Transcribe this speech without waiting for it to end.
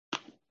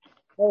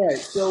All right,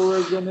 so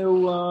we're going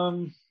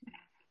to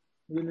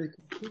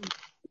continue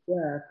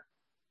back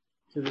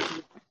to the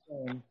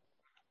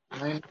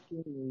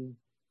 19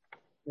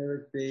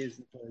 Eric days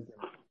of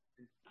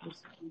Haikarim.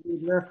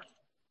 We left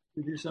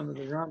to do some of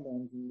the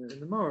Rambams in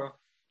the Morah,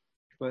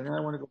 but now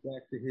I want to go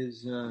back to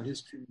his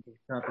treatment of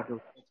the topic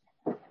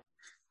of.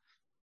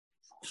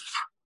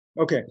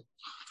 Okay,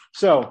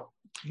 so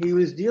he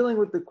was dealing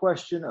with the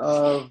question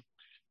of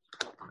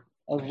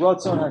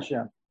Ratzon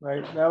Hashem,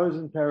 right? That was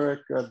in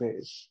Perek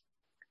Beis.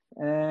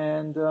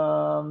 And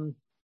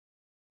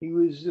he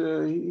was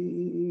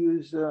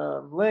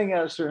laying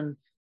out a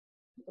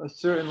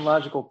certain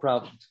logical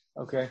problem.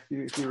 Okay,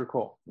 if you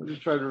recall, let me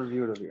try to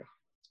review it over here.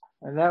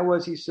 And that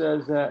was, he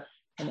says that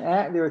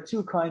there are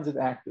two kinds of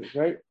actors,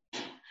 right?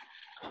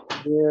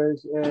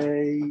 There's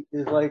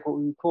like what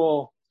we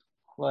call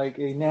like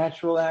a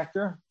natural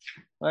actor,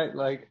 right?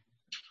 Like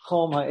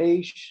Chom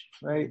Ha'esh,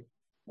 right?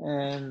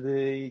 And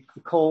the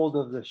cold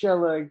of the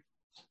sheleg.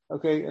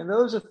 Okay, and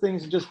those are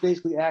things that just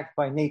basically act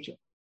by nature.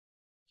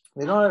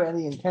 They don't have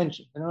any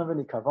intention. They don't have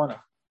any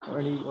kavanah or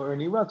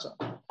any ratzon.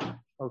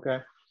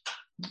 Okay,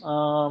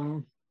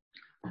 and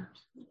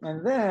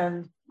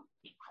then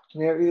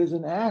there is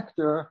an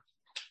actor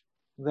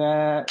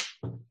that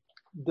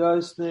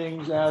does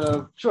things out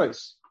of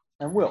choice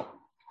and will.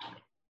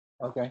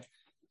 Okay,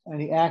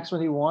 and he acts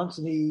when he wants,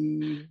 and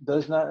he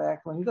does not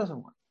act when he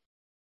doesn't want.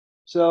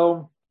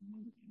 So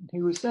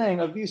he was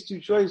saying of these two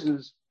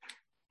choices,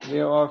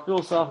 there are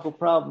philosophical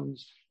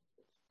problems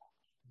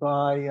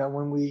by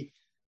when we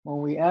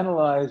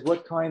analyze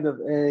what kind of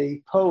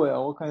a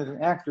poel, what kind of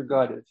an actor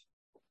God is.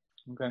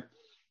 Okay,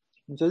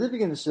 and so if you're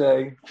going to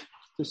say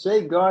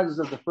God is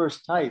of the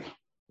first type,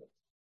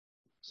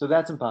 so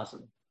that's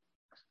impossible.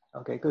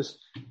 Okay, because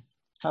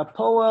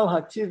hapoel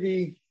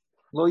hativi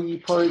lo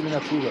yipori min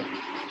hapula.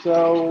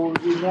 So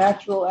the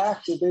natural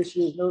actor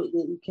basically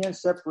you can't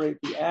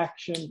separate the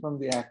action from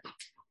the actor.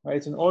 Right,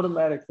 it's an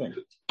automatic thing.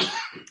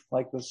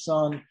 Like the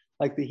sun,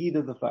 like the heat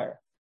of the fire.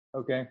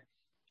 Okay.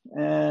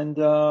 And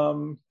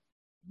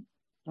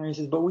he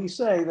says, but we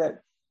say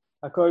that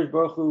HaKadosh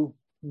Baruch Hu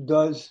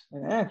does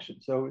an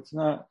action. So it's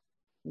not,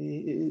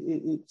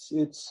 it's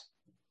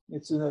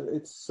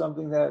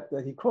something that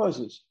he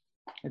causes.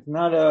 It's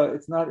not an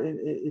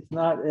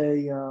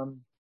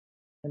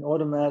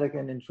automatic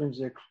and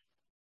intrinsic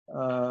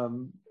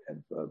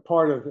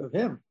part of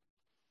him.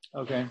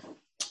 Okay.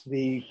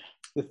 The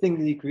thing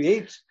that he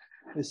creates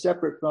is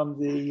separate from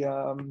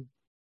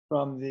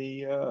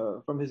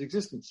his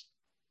existence.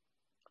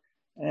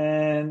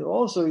 And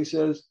also he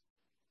says,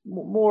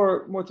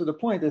 more to the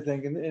point, I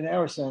think, in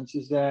our sense,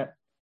 is that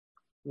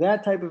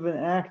type of an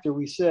actor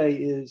we say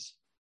is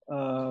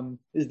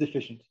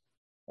deficient.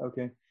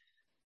 Okay.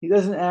 He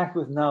doesn't act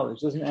with knowledge,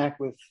 doesn't act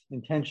with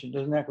intention,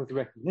 doesn't act with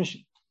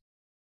recognition.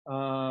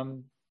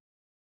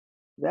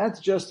 That's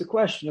just a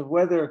question of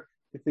whether,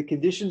 if the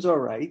conditions are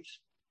right,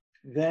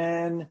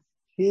 then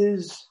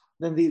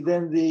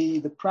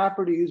the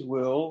properties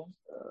will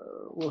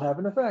have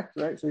an effect,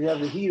 right? So you have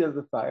the heat of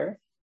the fire.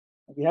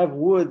 If you have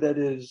wood that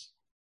is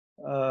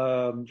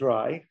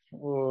dry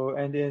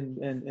and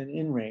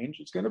in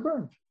range, it's going to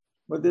burn.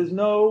 But there's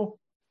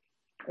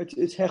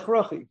it's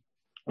hechrachi,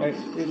 right?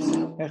 It's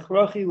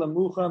hechrachi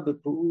lamucha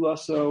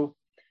bepu'ulaso,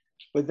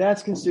 but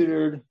that's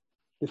considered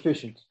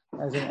deficient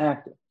as an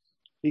actor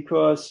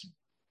because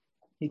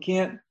he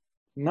can't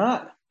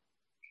not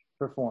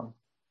perform,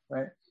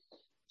 right?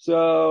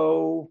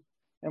 So,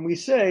 and we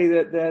say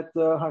that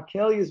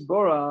Hakelius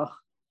Borach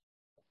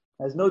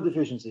has no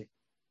deficiency.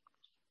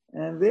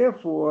 And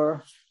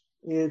therefore,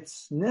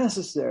 it's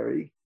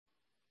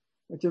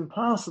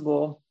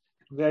impossible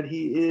that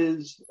he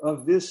is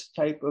of this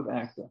type of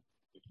actor.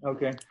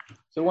 Okay?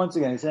 So once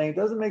again, he's saying it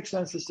doesn't make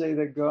sense to say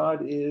that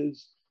God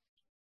is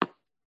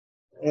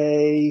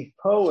a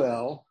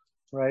poel,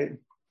 right,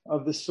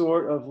 of the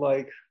sort of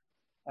like,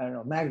 I don't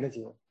know,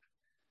 magnetism.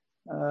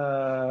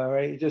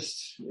 Right?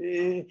 It's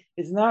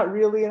not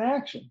really an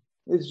action.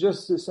 It's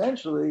just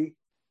essentially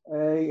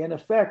an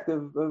effect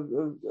of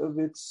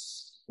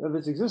its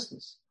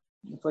existence.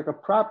 It's like a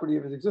property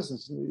of its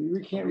existence.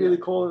 We can't really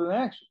call it an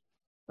action,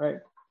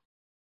 right?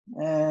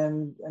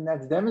 And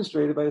that's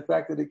demonstrated by the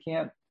fact that it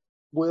can't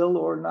will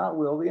or not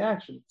will the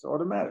action. It's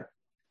automatic.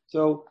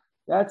 So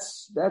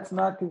that's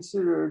not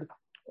considered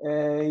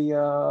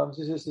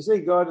just to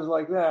say God is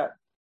like that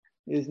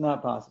is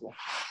not possible.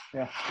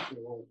 Yeah.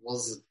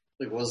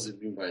 What does it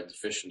mean by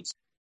deficiency?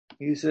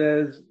 He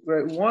says,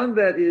 right, one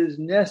that is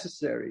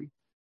necessary,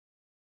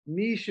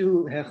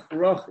 mishu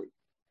hechrachi,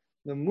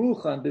 the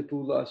muchan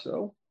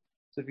bepulaso.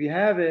 So if you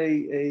have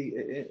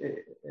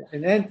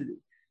an entity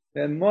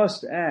that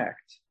must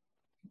act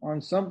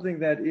on something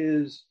that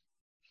is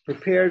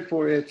prepared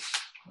for it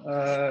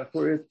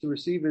to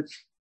receive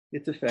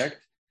its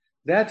effect,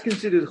 that's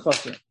considered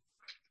chaser.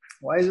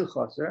 Why is it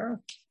chaser?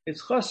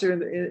 It's chaser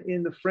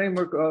in the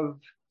framework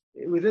of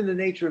within the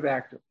nature of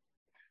actor.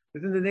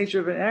 Within the nature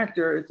of an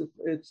actor,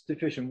 it's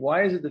deficient.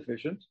 Why is it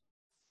deficient?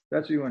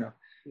 That's what you want to know.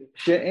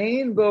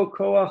 She'ein bo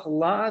koach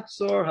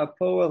la'atzor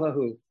hapoel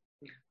hahu.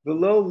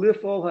 V'lo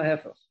lifol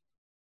ha'hefach,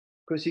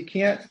 because he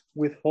can't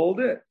withhold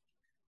it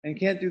and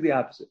can't do the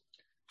opposite.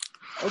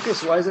 Okay,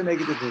 so why does that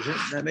make it deficient?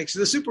 That makes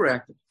it a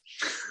superactive.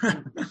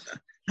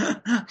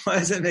 Why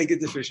does that make it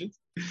deficient?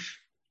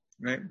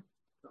 Right?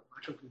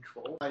 Lack of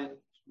control. I mean,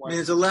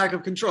 it's a lack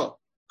of control.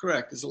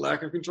 Correct. It's a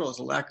lack of control. It's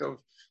a lack of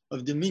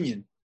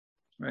dominion.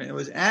 Right? It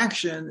was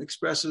action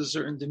expresses a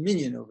certain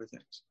dominion over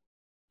things.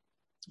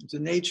 It's a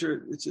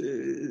nature. It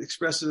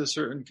expresses a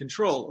certain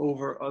control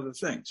over other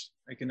things.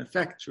 It can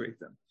effectuate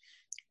them.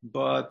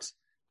 But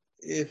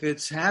if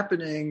it's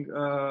happening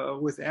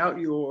without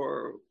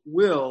your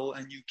will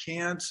and you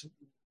can't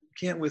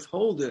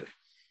withhold it,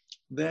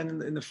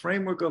 then in the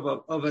framework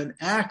of an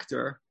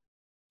actor,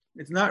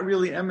 it's not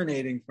really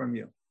emanating from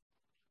you.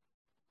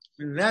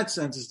 In that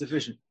sense, it's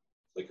deficient.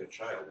 Like a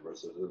child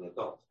versus an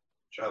adult.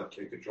 A child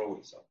can control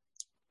himself.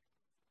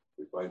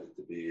 We find it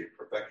to be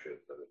perfection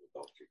that an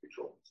adult can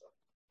control himself.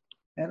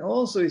 And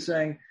also he's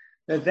saying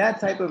that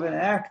type of an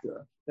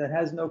actor that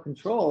has no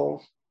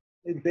control,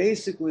 it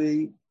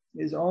basically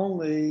is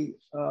only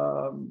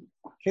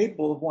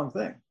capable of one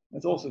thing.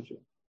 That's also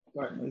true.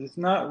 Right. It's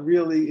not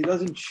really, it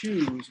doesn't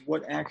choose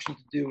what action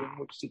to do in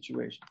which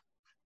situation.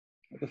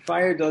 The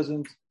fire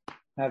doesn't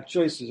have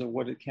choices of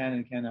what it can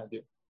and cannot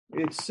do.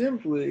 It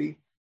simply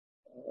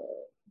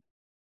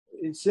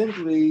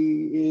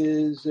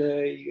is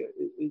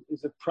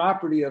a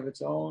property of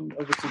its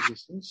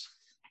existence,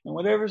 and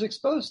whatever is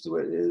exposed to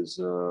it is,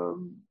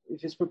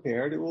 if it's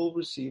prepared, it will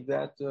receive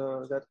that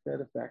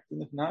effect,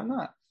 and if not,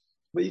 not.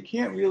 But you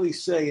can't really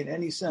say in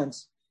any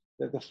sense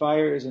that the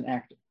fire is an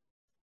actor.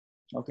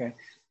 Okay,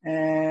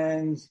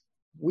 and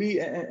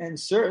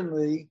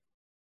certainly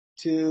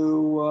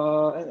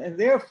and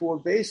therefore,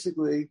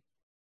 basically,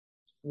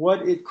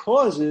 what it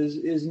causes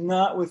is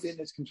not within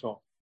its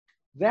control.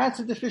 That's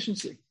a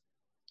deficiency.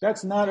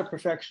 That's not a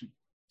perfection.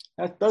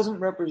 That doesn't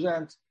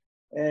represent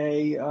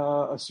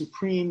a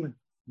supreme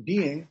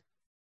being.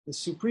 The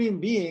supreme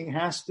being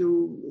has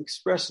to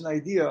express an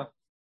idea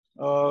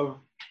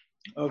of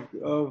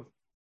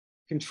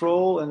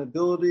control and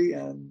ability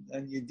and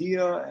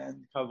yediyah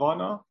and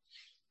kavana.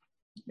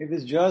 If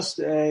it's just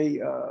a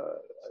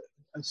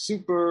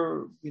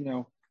super,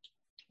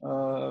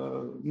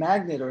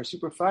 magnet or a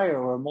super fire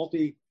or a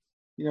multi,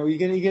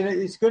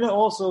 it's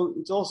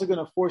also going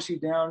to force you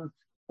down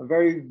a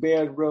very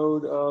bad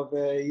road of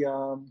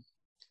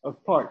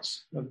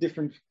parts of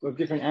different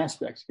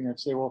aspects. You can have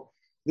to say, well,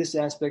 this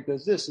aspect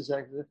does this.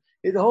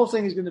 The whole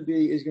thing is going to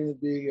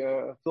be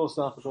a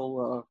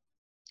philosophical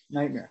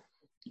nightmare,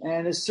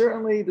 and it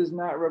certainly does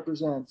not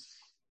represent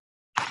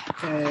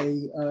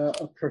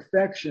a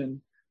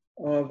perfection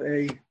of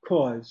a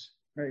cause.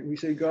 Right? We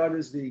say God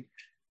is the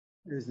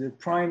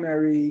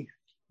primary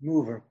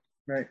mover,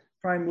 right?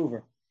 Prime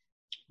mover.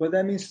 But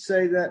that means to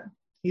say that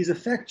he's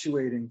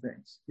effectuating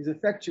things. He's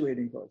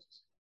effectuating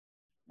causes.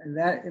 And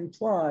that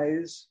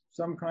implies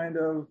some kind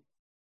of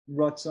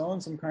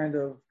ratzon, some kind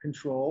of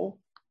control,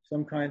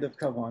 some kind of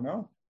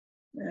kavana.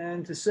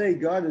 And to say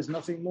God is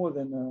nothing more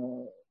than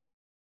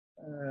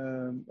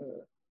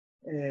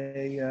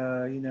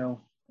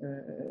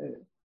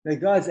that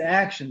God's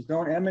actions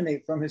don't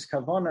emanate from his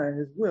kavana and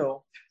his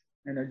will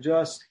and are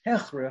just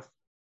hechrich.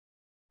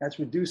 That's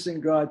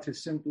reducing God to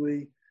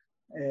simply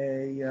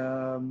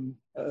a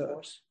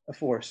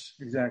force.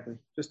 Exactly.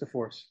 Just a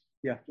force.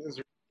 Yeah.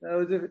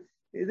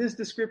 This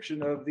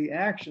description of the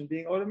action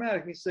being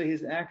automatic means to say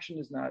his action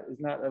is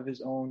not of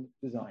his own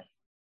design.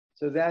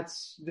 So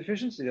that's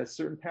deficiency. That's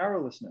certain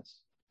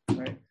powerlessness,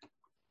 right?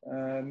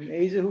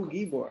 Ezehu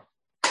Gibor.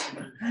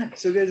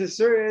 So there's a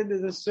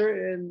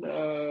certain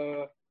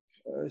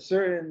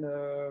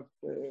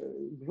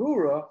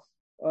gvura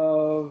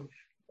of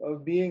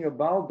being a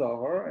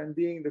baldavar and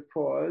being the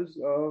cause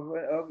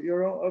of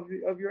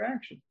your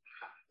action.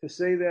 To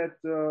say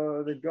that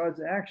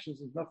God's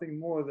actions is nothing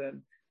more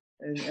than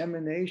an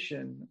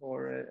emanation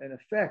or an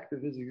effect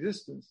of his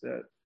existence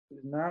that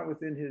is not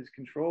within his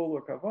control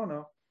or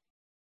kavana,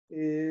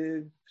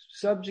 it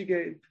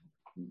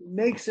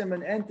makes him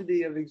an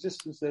entity of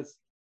existence that's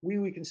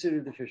we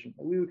consider deficient,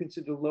 we would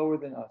consider lower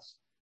than us.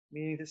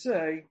 Meaning to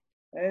say,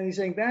 and he's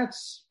saying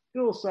that's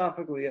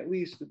philosophically, at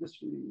least we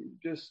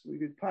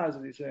could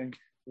positively saying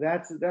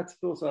that's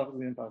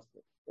philosophically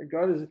impossible. That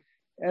God is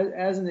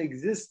as an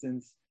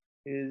existence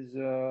is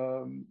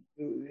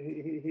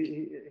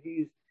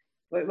he's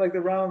like the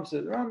Rambam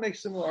says. The Rambam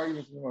makes similar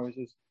arguments in the Gemara. He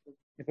says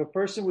if a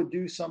person would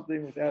do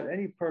something without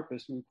any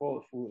purpose, we would call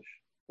it foolish.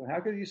 So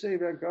how could you say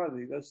about God that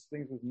he does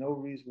things with no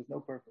reason, with no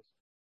purpose?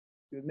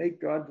 It would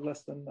make God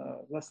less than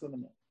a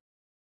man.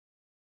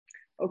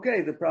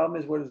 Okay, the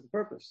problem is what is the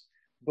purpose?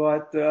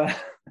 But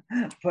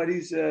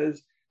he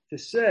says to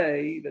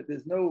say that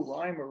there's no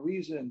rhyme or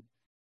reason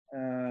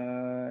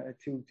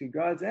to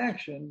God's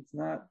action. It's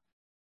not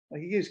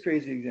like he gives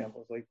crazy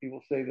examples. Like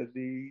people say that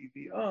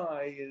the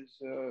eye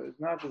is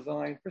not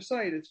designed for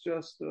sight. It's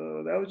just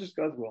that was just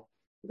God's will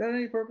without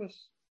any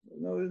purpose.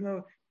 No, there's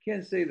no. You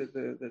can't say that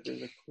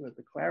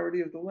the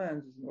clarity of the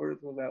lens is in order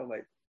to allow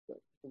light.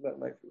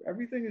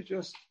 Everything is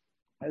just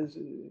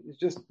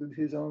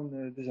his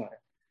own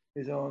desire.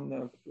 his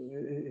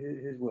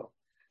will.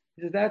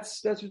 He said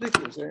that's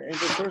ridiculous. And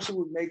if a person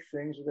would make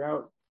things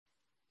without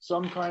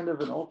some kind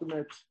of an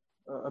ultimate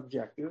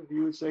objective,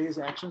 you would say his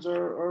actions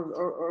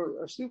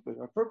are stupid,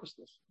 are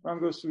purposeless. Ram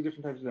goes through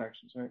different types of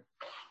actions, right?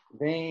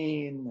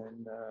 Vain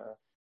and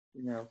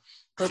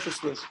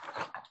purposeless.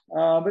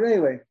 But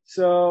anyway,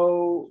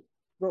 so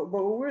but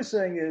what we're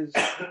saying is,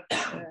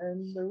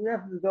 and we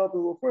have to develop a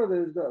little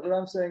further, is that what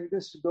I'm saying,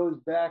 this goes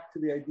back to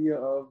the idea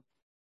of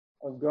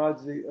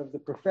God's, of the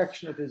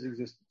perfection of his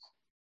existence.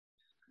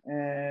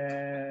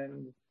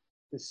 And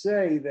to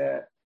say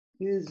that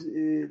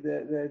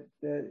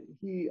that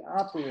he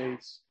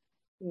operates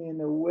in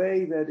a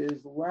way that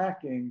is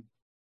lacking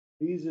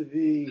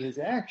vis-a-vis his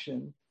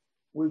action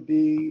would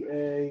be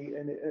a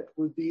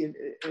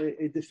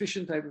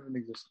deficient type of an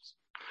existence.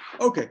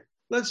 Okay,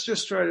 let's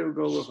just try to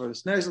go a little further.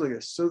 Now, like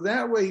this. So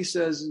that way he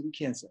says you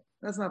can't say.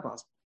 That's not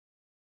possible.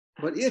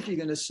 But if you're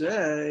going to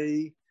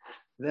say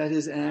that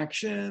his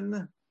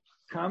action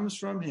comes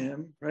from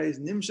him, right? His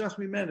nimshach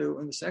mimenu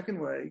in the second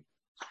way.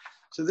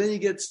 So then you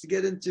get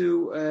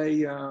into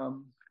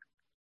another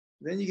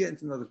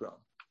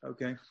problem.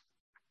 Okay.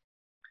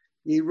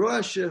 The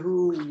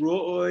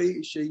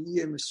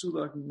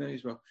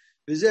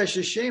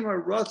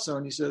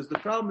he says the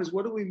problem is,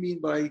 what do we mean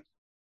by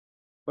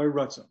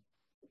ratzon?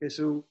 Okay,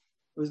 so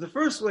the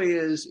first way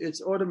is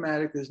it's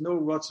automatic. There's no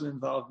ratzon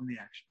involved in the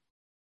action.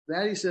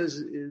 That, he says,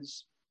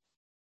 is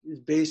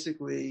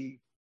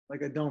basically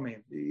like a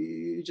domain.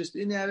 Just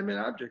inanimate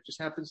object just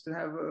happens to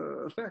have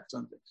effects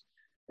on things.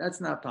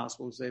 That's not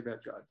possible to say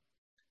about God.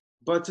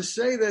 But to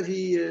say that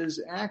he is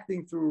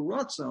acting through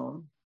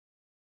ratzon,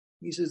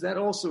 he says that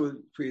also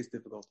creates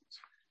difficulties.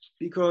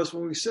 Because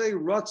when we say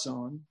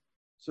ratzon,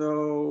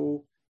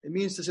 so it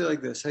means to say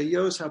like this: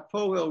 Hayos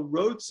hapoel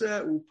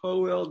rotze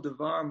upoel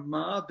devar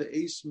ma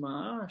be'es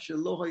ma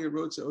shelo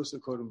hayarotze osa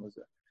kodem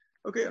lezeh.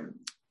 Okay,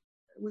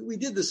 we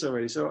did this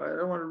already, so I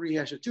don't want to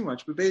rehash it too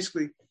much. But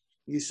basically,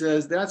 he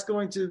says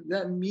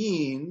that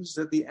means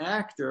that the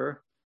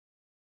actor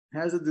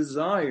has a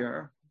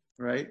desire,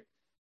 right,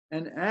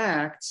 and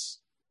acts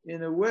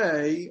in a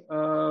way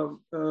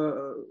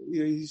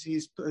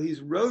he's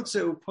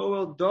rotze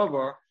upoel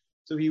davar,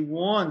 so he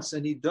wants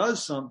and he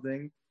does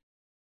something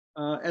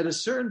at a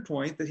certain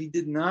point that he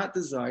did not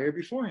desire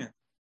beforehand,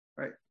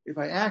 right? If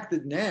I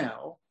acted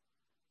now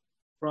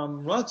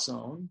from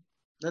ratzon,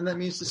 then that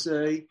means to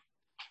say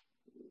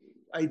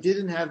I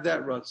didn't have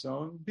that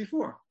ratzon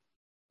before,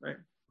 right?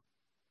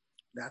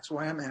 That's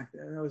why I'm acting.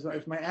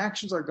 If my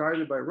actions are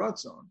guided by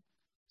ratzon,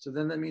 so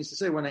then that means to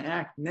say when I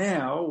act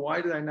now,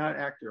 why did I not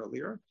act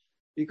earlier?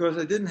 Because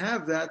I didn't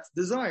have that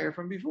desire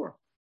from before.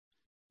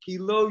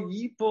 Kilo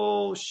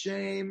yipol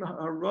shame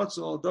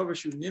haratzon al davar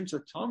shu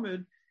nimtza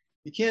tamid.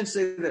 You can't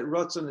say that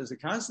ratzon is a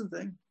constant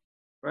thing,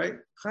 right?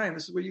 Chaim,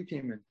 this is where you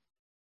came in,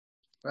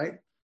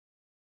 right?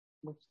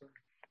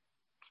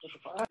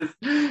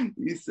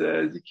 He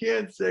says you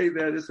can't say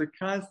that it's a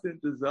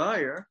constant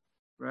desire,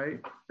 right?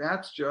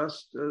 That's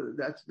just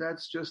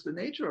the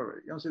nature of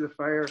it. You don't say the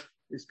fire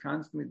is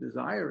constantly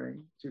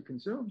desiring to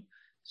consume.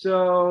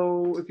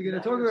 So if you're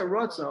going to talk about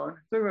ratzon,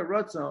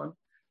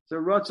 so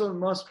ratzon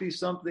must be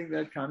something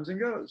that comes and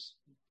goes.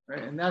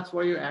 Right? And that's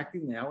why you're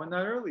acting now and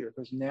not earlier,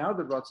 because now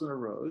the ratzon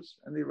arose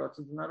and the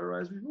ratzon did not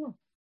arise before.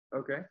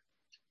 Okay?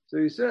 So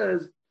he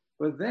says,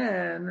 but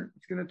then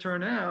it's going to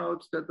turn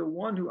out that the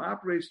one who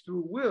operates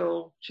through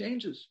will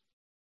changes,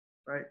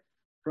 right?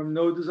 From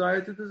no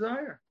desire to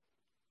desire.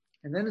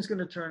 And then it's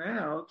going to turn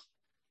out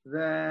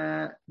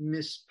that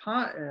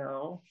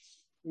mispa'el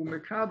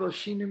u'mekabel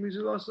shinim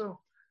mizulaso,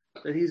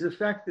 that he's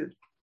affected,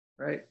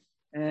 right?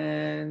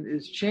 And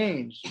is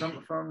changed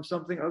from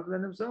something other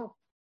than himself.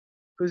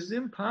 Because it's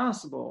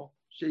impossible.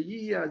 But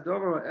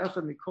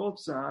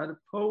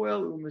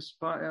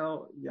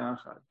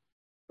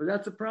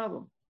that's a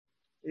problem.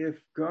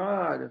 If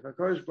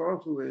HaKadosh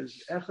Baruch Hu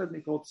is Echad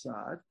Mikol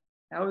Tzad,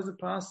 how is it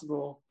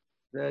possible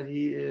that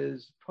he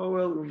is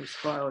Poel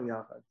U'Mispa'el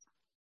Yachad?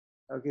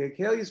 Okay,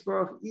 Kel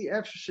Yisbarach he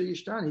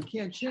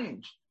can't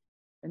change,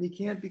 and he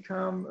can't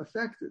become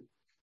affected,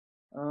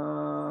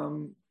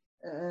 and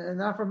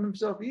not from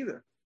himself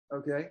either.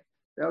 Okay.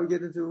 That would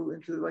get into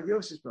like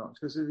Yossi's problems,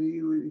 because if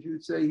you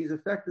would say he's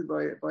affected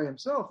by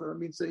himself, that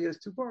means that he has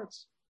two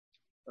parts.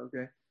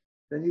 Okay,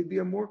 then he'd be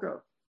a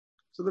morkav.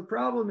 So the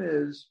problem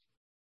is,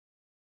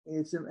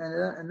 and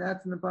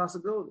that's an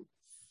impossibility.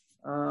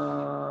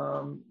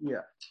 And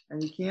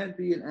he can't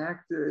be an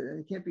actor, and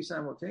he can't be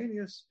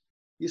simultaneous.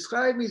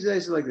 Yischayv mizeh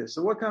is like this.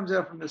 So what comes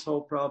out from this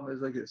whole problem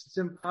is like this: it's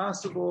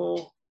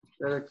impossible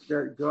that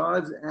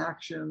God's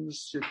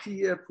actions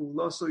shetiyeh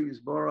puloso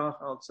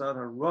yisbarach outside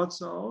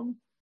haratzon.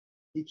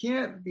 He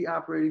can't be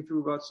operating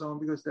through ratzon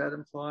because that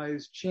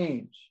implies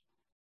change,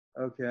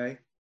 okay?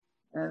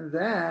 And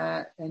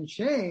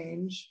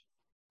change,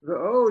 the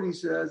ode, he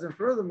says, and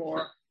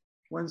furthermore,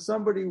 when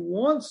somebody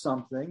wants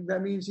something,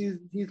 that means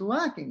he's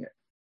lacking it,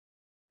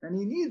 and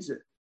he needs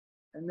it.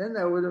 And then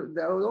that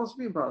would also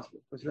be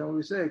impossible. Because then when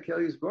we say Kel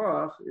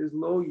Yisbarach is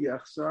lo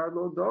yachsar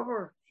lo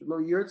dover, lo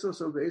yirtzo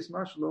so beis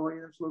mash lo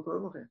hayin lo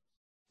kolochem.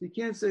 So you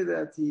can't say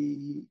that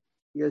he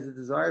has a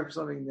desire for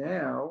something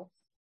now.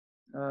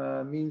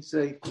 Means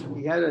say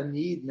he had a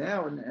need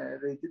now and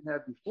they didn't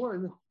have before.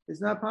 And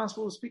it's not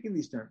possible to speak in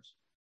these terms.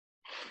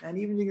 And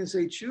even you can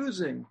say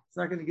choosing, it's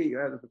not going to get you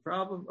out of the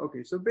problem.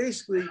 Okay, so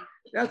basically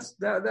that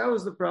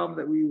was the problem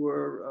that we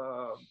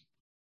were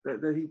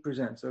that he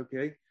presents.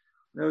 Okay,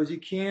 in other words,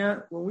 you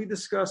can't when we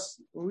discuss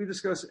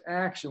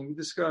action, we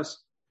discuss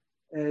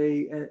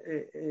when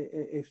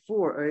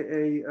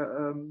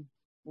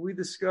we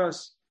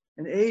discuss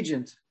an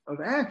agent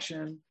of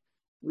action,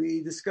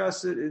 we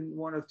discuss it in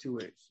one of two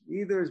ways.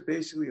 Either it's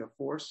basically a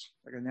force,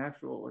 like a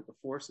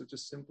force that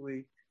just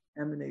simply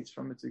emanates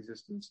from its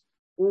existence,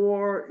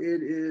 or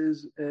it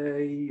is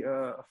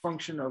a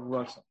function of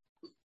ratzon.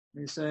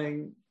 He's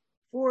saying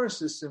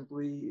force is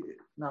simply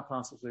not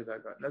possible to say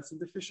about God. That's a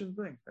deficient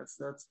thing. That's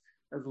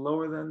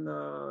lower than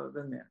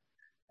man.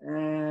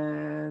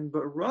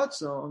 But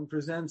ratzon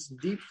presents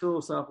deep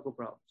philosophical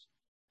problems.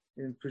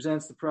 It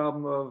presents the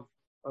problem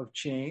of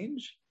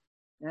change,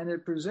 and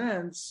it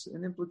presents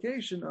an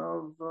implication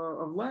of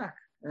lack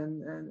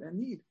and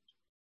need.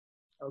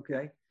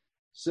 Okay,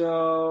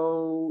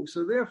 so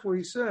therefore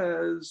he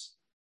says,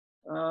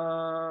 he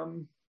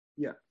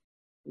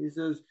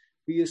says,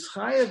 it's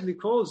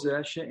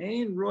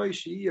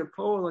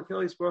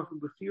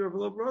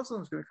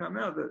going to come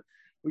out that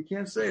we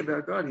can't say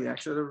about God he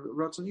acts out of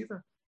ratzon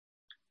either.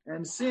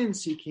 And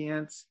since he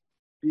can't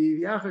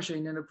be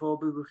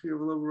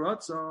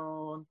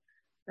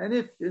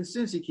and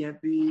since he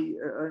can't be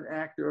an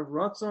actor of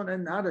ratzon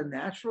and not a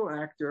natural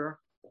actor,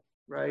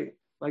 right,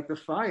 like the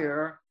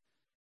fire,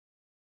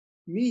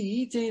 so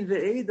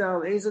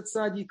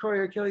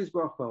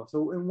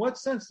in what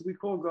sense do we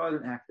call God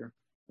an actor?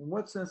 In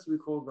what sense do we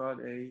call God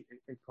a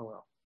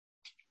koel?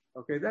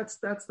 Okay, that's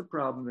the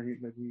problem that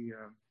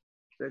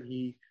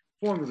he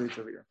formulates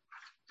over here.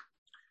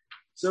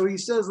 So he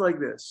says like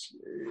this.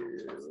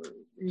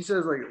 He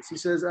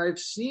says, I've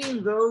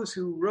seen those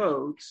who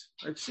wrote.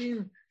 I've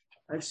seen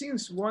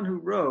one who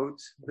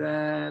wrote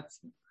that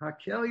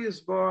Hakel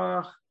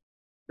Yisbarach,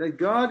 that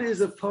God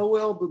is a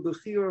poel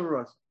b'bechira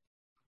ratzon.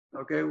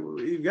 Okay, well,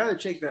 you've got to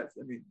check that.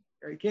 I mean,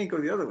 you can't go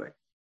the other way.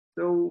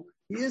 So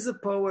he is a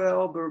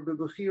poel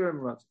b'bechira and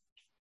ratzon.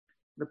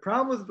 The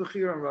problem with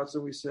bechira and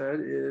ratzon, we said,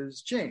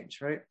 is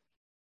change, right?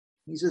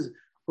 He says,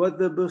 but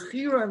the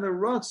bechira and the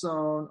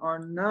ratzon are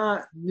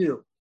not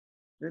new.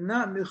 They're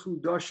not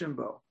michudoshim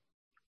bo,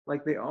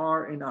 like they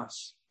are in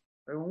us.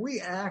 Right? When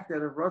we act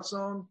out of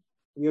ratzon,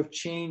 we have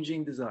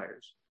changing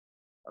desires.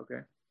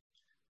 Okay,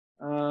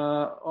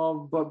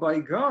 but by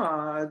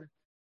God,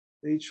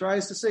 he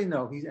tries to say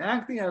no. He's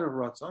acting out of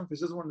ratzon because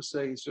he doesn't want to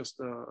say it's just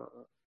an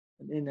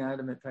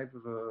inanimate type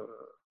of a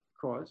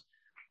cause.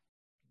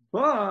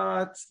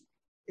 But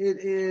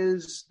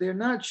they're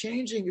not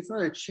changing. It's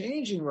not a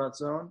changing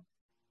ratzon.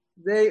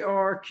 They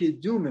are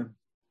kidumim.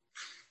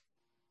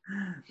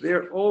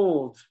 They're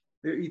old.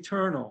 They're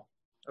eternal.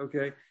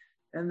 Okay.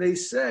 And they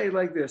say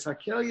like this: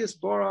 Hakel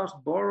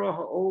Yisbarach bara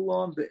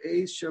ha'olam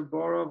be'ez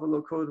shabara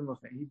v'lo kodem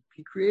lachem.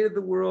 He created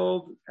the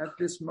world at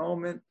this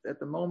moment, at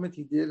the moment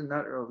he did, and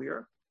not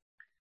earlier.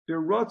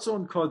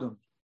 B'ratzon kodem.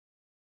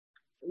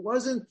 It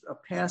wasn't a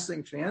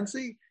passing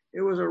fancy.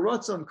 It was a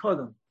ratzon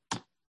kodem,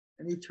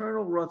 an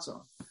eternal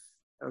ratzon.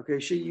 Okay,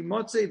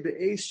 sheyimotze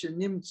be'ez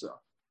shenimtza.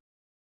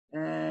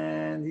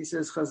 And he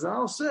says,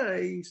 Chazal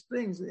say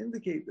things that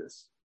indicate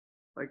this.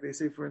 Like they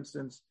say, for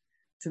instance,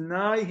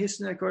 Tanai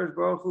hisne HaKadosh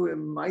Baruch Hu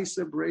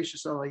emaisa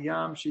b'reishis al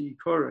hayam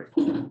sheyikorei.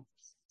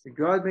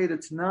 God made a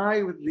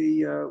Tanai with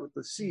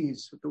the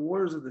seas, with the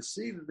waters of the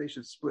sea, that they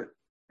should split,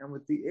 and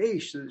with the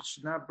Aish, that it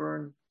should not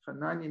burn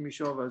Chananya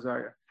Mishal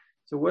Vazariah.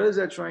 So what is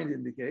that trying to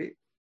indicate?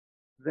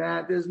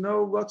 That there's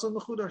no Ratzon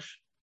Mechudash.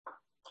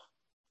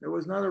 There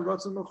was not a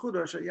Ratzon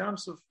Mechudash at Yam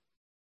Suf.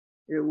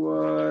 It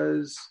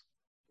was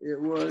a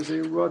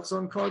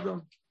Ratzon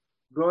Kodom.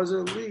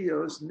 Gozer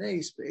Lios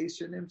Neis Be'ez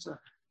Shenimtza.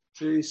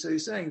 So he's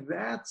saying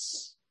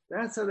that's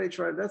how they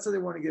try. That's how they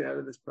want to get out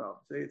of this problem.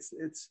 So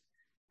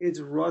it's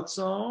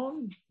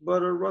ratzon,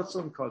 but a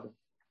ratzon kodem.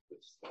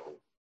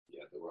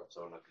 Yeah, the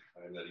ratzon at the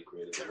time that he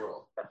created the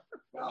world.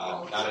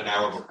 Not an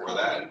hour before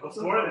that.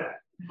 Before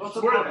that.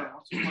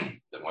 Then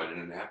why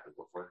didn't it happen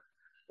before?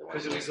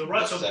 Because it was the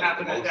ratzon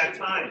happened at that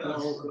time.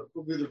 What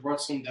would be the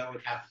ratzon that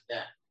would happen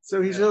then? So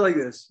he said like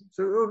this.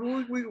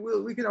 So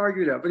we can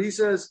argue it out, but he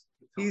says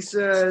this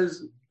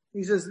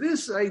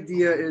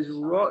idea is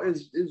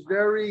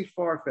very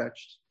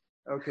far-fetched.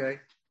 Okay,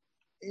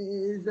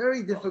 it's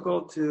very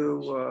difficult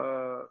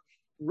to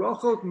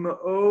rachok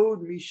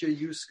ma'od misha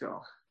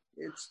yuskal.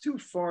 It's too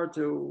far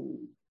to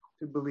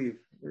believe.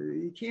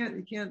 You can't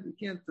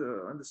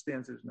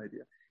understand such an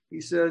idea.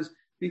 He says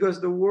because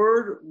the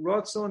word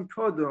ratzon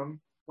kodom,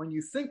 when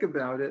you think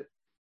about it,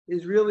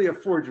 is really a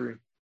forgery.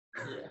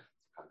 Yeah.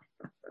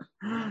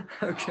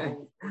 Okay,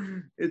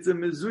 it's a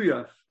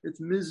mizuyaf. It's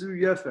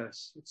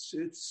mizuyefes.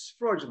 It's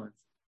fraudulent.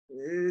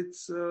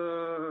 It's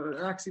an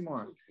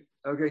oxymoron.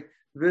 Okay,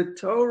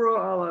 v'torah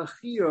al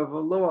achiyah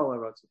v'lo al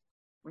haratzon.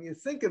 When you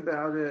think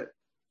about it,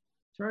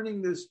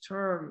 turning this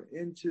term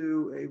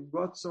into a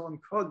Ratzon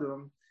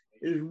Kodum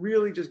is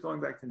really just going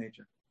back to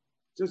nature.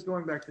 Just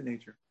going back to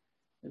nature.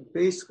 And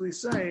basically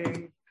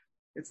saying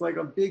it's like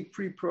a big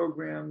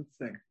pre-programmed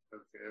thing.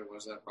 Okay,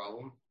 what's that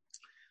problem?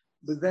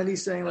 But then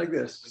he's saying like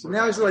this. So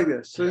now he's like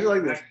this. So he's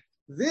like this.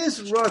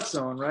 This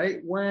Ratzon,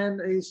 right? When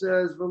he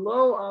says,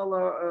 Velo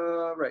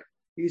Allah, right.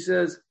 He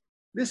says,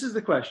 this is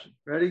the question.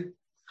 Ready?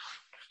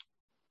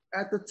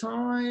 At the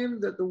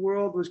time that the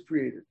world was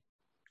created,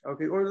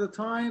 okay, or the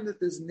time that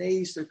this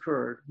nace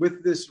occurred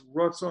with this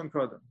Ratzon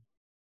Kodem,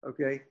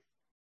 okay,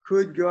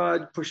 could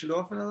God push it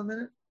off another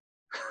minute?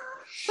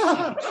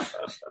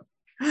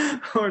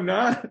 Or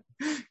not?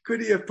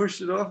 Could he have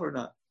pushed it off or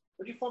not?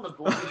 Would you fall into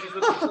both issues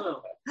with this?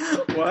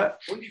 What?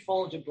 Wouldn't you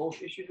fall into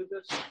both issues with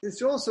this?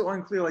 It's also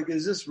unclear, like,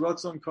 is this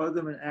Ratzon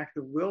Kodem an act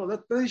of will?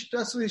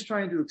 That's what he's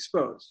trying to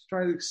expose.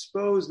 Trying to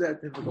expose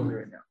that difficulty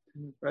right now,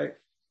 right?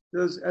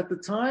 Because at the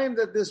time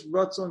that this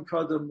Ratzon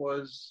Kodem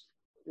was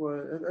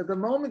at the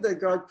moment that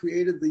God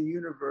created the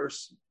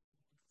universe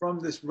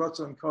from this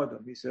Ratzon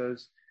Kodem, he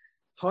says,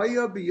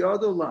 Haya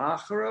biyado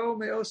la'acharo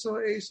me'oso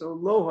eis o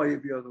lo haya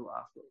biyado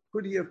la'acharo.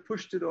 Could he have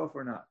pushed it off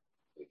or not?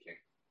 They can't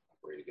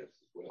operate against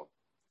his will.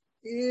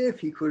 If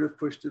he could have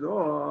pushed it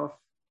off,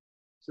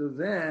 so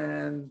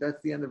then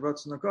that's the end of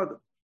Ratzon Kodem.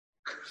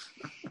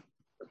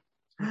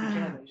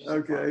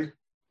 Okay.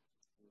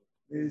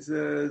 He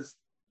says,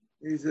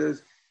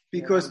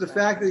 because the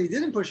fact that he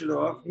didn't push it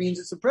off means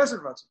it's a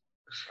present Ratzon.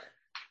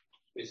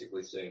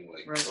 Basically saying,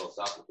 like, right.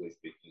 Philosophically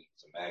speaking,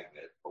 it's a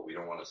magnet, but we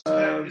don't want to.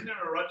 Isn't there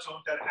a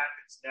Ratzon that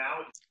happens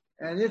now?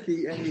 And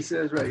he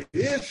says, right,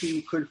 if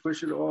he could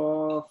push it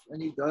off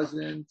and he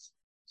doesn't,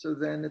 so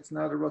then it's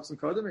not a Ratzon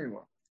Kodem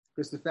anymore.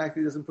 Because the fact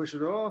that he doesn't push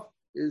it off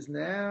is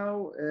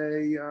now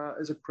a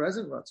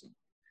present Ratzon.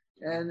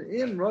 And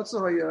in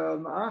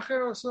Ratzon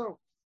Ma'acher also.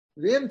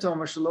 Vim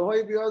Tomer Shelo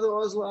Haya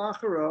Biyado Oz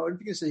La'acharo. And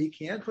if you can say he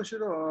can't push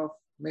it off,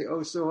 may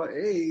also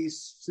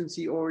ha'es, since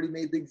he already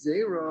made the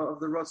Gzeira of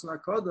the Ratzon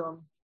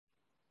HaKodem.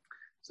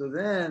 So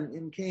then,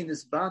 in Cain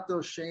is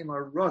Bato Shem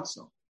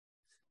HaRatzon.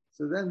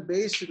 So then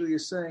basically you're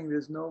saying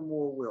there's no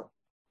more will.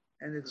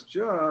 And it's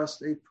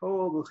just a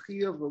Poel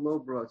B'chiyav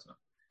V'lo B'Ratzon.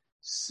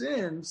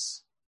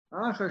 Since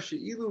Achar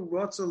She'ilu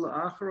Ratzon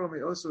La'acharo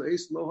may also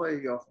Eis Lo Haya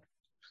Yachal.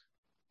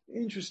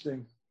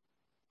 Interesting.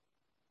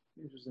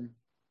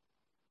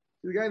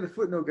 The guy, the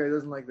footnote guy,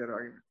 doesn't like that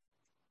argument.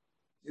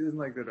 He doesn't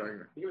like that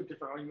argument. You have a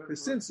different argument.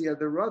 Because since he had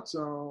the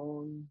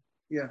Ratzon,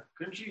 yeah.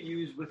 Couldn't you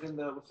use within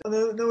the?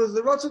 There was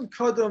the Ratzon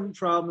Kodem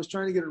problem is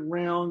trying to get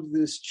around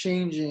the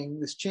changing.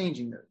 So he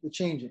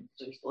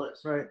still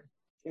is. Right.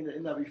 In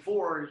the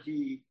before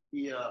he.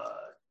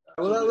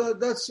 Well,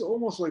 that's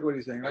almost like what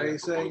he's saying, right?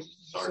 He's saying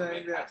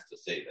that that has to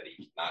say that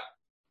he cannot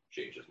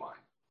change his mind.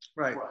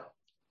 right.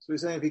 So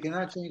he's saying if he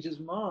cannot change his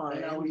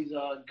mind, and now he's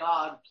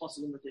God plus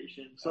a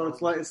limitation. So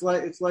it's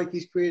like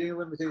he's creating a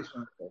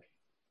limitation.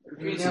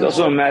 He's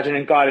also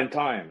imagining God in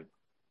time.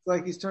 It's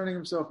like he's turning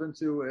himself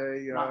into a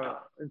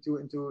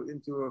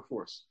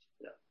force.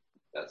 Yeah,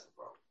 that's the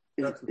problem.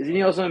 Isn't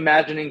he also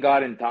imagining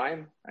God in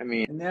time? I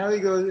mean, and now he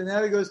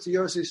goes to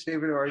Yossi's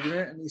favorite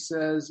argument, and he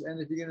says, and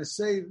if you're going to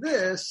say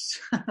this,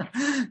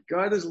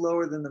 God is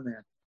lower than the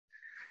man.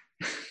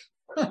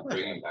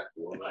 Bringing back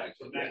to one.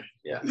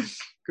 yeah.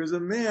 Because a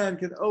man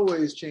can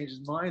always change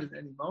his mind at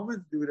any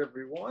moment, do whatever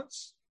he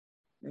wants,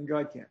 and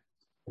God can't.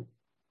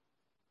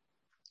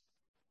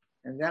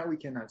 And that we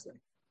cannot say.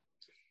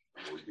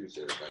 We do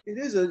say that.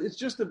 It's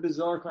just a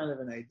bizarre kind of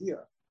an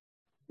idea.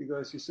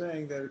 Because you're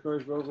saying that of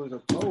course Baruch Hu is a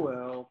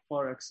poel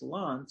par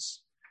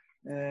excellence,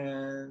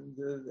 and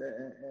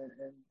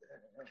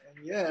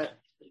yet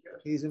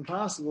he's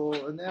impossible,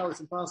 and now it's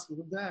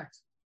impossible to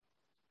act.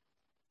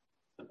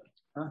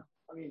 Huh?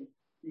 I mean,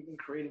 he can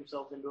create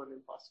himself into an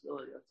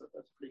impossibility. That's a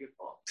pretty good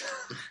thought.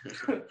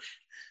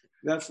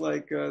 that's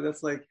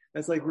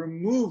like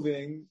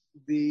removing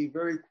the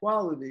very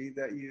quality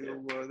that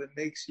that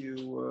makes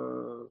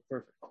you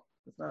perfect.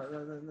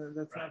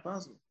 That's not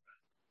possible.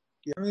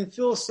 Yeah, I mean,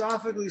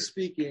 philosophically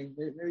speaking,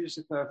 maybe just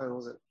to clarify a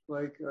little bit,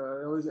 like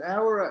it was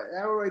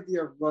our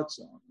idea of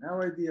Ratzon,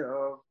 our idea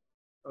of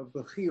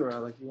Bechira,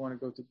 like you want to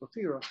go to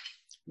Bechira,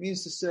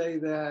 means to say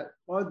that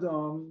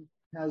Adam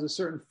has a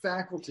certain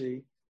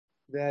faculty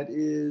that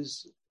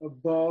is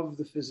above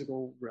the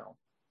physical realm,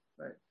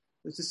 right?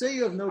 But to say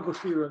you have no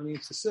Bechira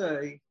means to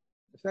say,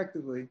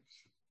 effectively,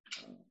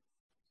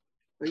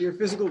 that you're a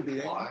physical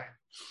being. Why?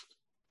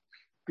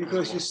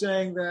 Because you're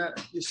saying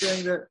that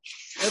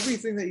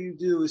everything that you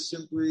do is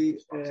simply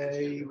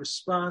a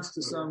response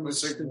to some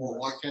stimulus. Well,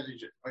 why can't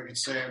you? I could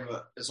say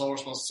it's all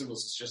response to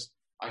stimulus. It's just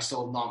I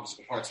still have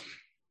non-physical parts of me.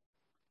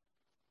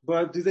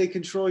 But do they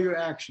control your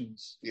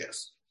actions?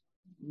 Yes.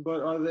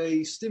 But are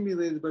they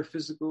stimulated by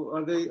physical?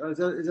 Is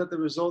that the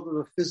result of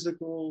a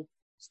physical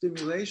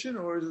stimulation,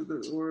 or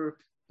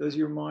does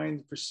your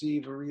mind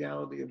perceive a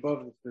reality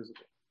above the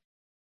physical?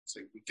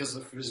 So because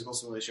of the physical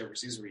stimulation, it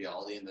perceives a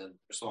reality and then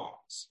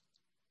responds.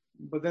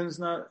 But then it's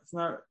not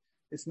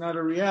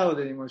a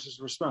reality anymore. It's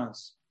just a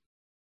response.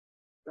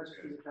 That's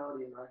just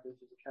physicality and active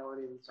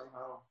physicality, and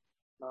somehow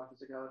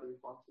non-physicality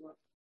response to it?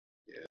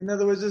 In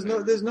other words,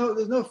 there's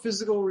no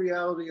physical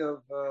reality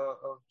of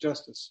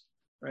justice,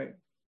 right?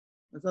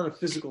 It's not a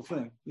physical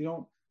thing.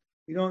 You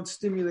don't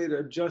stimulate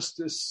a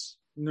justice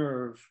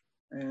nerve,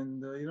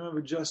 and you don't have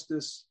a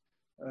justice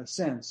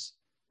sense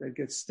that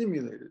gets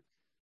stimulated.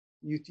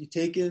 You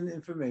take in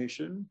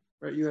information,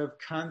 right? You have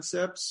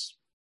concepts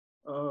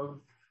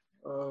of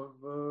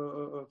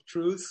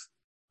truth,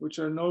 which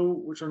are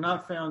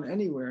not found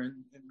anywhere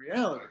in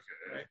reality,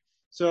 right?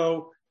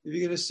 So if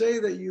you're going to say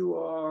that you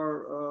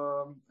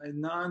are a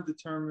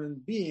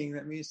non-determined being,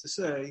 that means to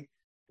say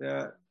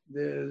that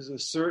there's a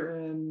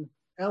certain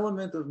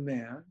element of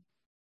man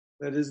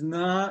that is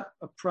not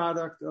a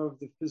product of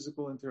the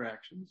physical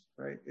interactions,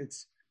 right?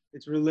 It's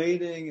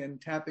relating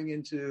and tapping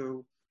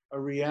into a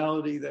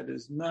reality that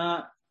is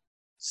not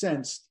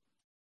sensed,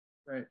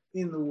 right,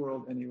 in the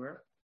world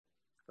anywhere,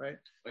 right?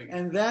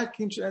 And that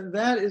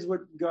is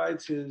what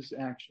guides his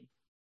action,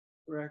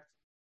 correct?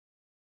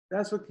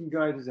 That's what can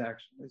guide his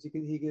action. As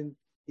he can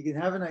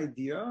have an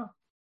idea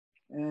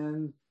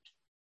and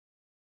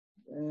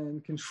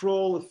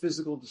control a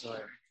physical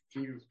desire.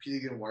 Can you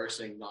repeat again why you're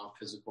saying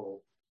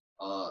non-physical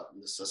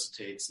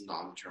necessitates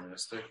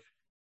non-deterministic?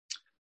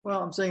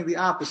 Well, I'm saying the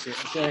opposite.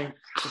 I'm saying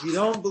if you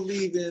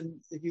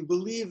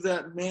believe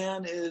that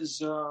man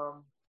is,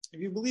 if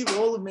you believe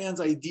all of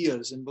man's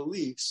ideas and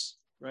beliefs,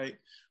 right,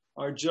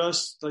 are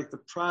just like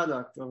the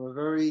product of a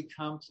very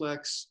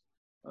complex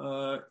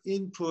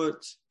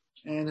input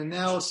and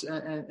analysis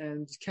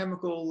and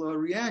chemical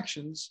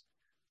reactions,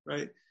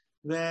 right,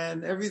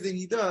 then everything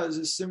he does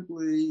is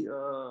simply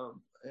a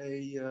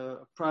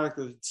product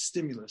of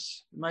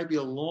stimulus. It might be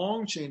a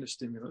long chain of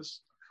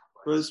stimulus,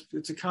 but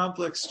it's a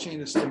complex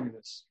chain of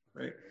stimulus,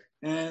 right?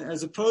 And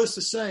as opposed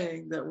to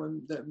saying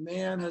that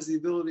man has the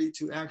ability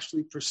to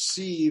actually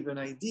perceive an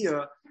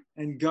idea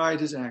and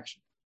guide his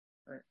action,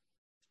 right?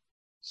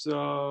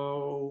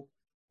 So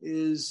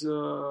is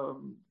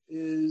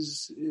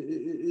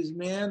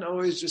man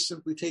always just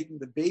simply taking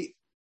the bait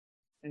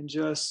and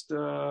just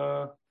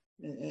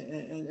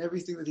and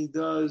everything that he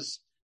does?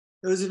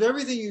 Because if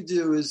everything you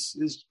do is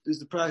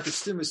the product of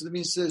stimulus, it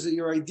means it says that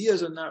your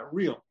ideas are not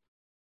real;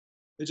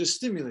 they're just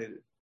stimulated.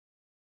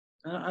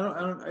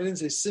 I didn't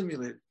say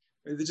simulated.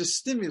 Right? They're just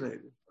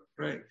stimulated,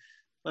 right?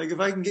 Like if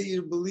I can get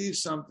you to believe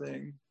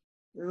something,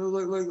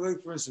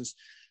 like for instance,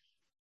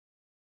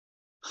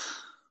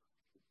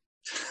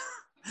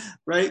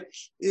 right?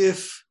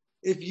 If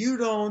you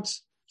don't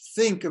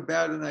think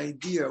about an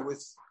idea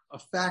with a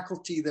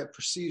faculty that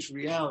perceives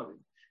reality,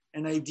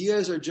 and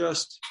ideas are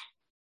just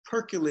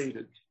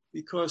percolated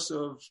because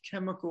of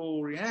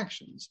chemical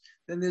reactions,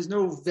 then there's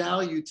no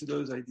value to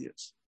those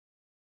ideas,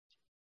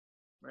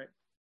 right?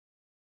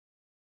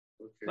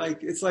 Okay.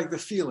 Like it's like the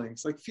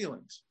feelings, like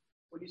feelings.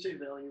 When you say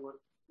value, what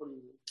do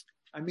you mean?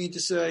 I mean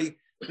to say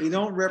they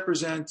don't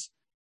represent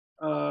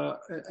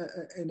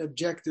an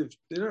objective.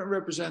 They don't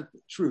represent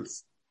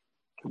truth.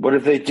 What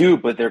if they do,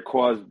 but they're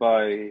caused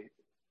by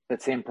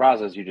that same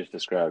process you just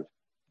described?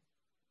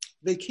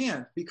 They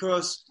can't,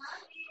 because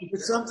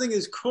if something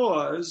is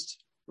caused,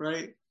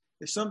 right?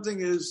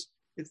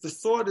 If the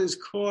thought is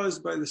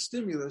caused by the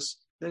stimulus,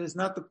 then it's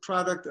not the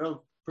product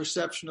of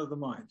perception of the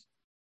mind.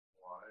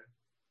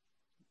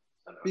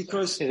 Why?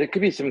 Because there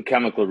could be some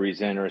chemical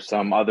reason or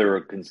some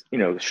other,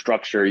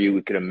 structure you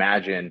could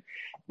imagine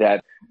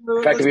that.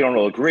 In fact, we don't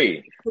all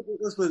agree.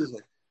 Let's put it this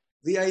way: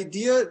 the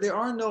idea, there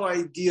are no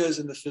ideas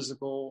in the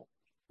physical,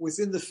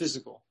 within the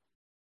physical.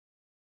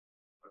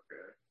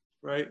 Okay.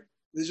 Right?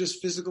 There's just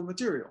physical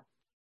material.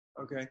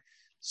 Okay.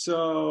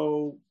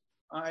 So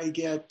I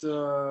get,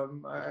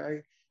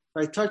 if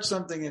I touch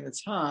something and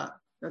it's hot,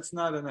 that's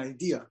not an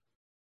idea,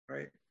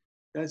 right?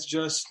 That's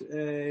just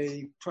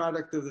a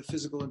product of the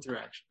physical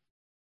interaction,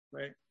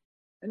 right?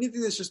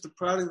 Anything that's just a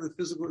product of the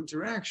physical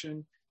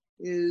interaction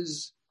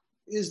is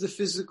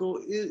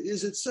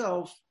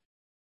itself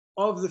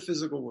of the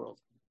physical world,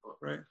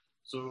 right?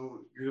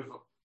 So you're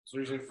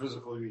saying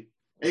physically,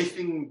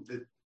 anything.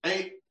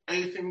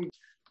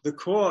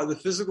 The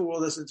physical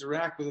world has to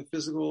interact with a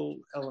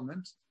physical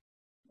element,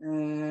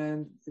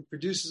 and it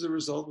produces a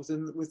result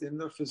within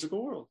the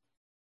physical world,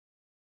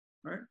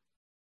 right?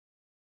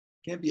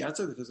 Can't be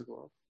outside the physical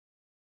world,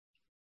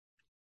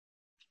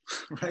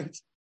 right?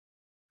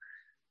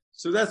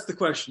 So that's the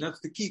question.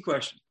 That's the key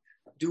question.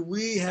 Do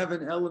we have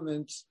an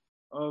element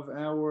of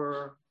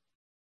our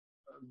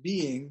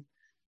being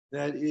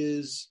that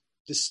is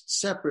just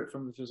separate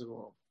from the physical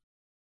world?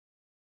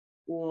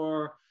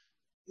 Or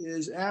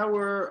is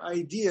our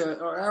idea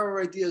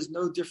is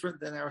no different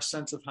than our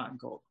sense of hot and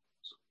cold?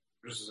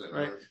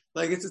 Right?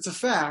 Like it's a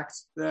fact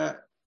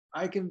that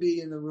I can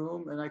be in the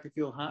room and I can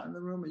feel hot in the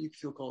room and you can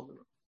feel cold in the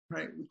room,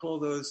 right? We call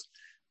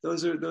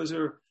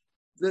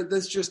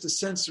that's just a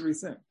sensory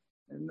thing.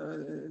 And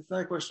it's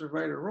not a question of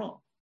right or wrong.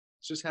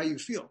 It's just how you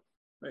feel,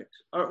 right?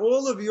 Are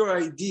all of your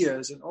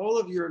ideas and all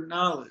of your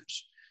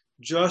knowledge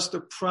just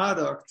a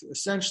product,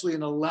 essentially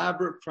an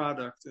elaborate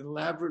product, a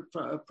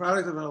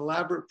product of an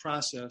elaborate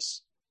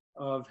process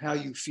of how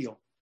you feel?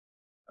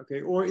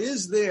 Okay, or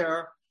is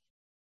there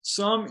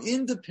some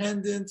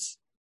independent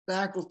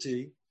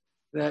faculty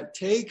that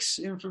takes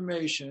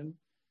information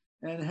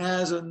and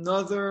has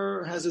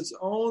its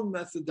own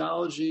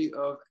methodology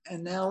of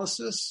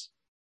analysis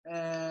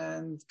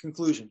and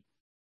conclusion.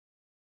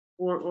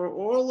 Or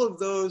all of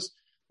those,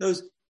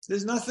 there's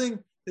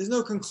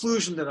no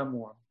conclusion that I'm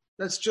warm.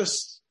 That's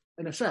just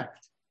an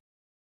effect,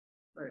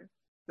 right?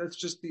 That's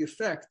just the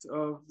effect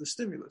of the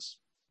stimulus.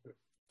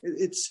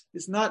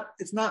 It's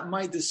not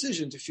my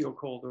decision to feel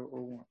cold or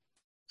warm,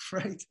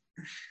 right?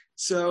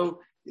 So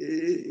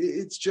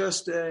it's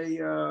just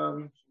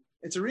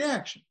it's a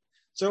reaction.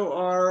 So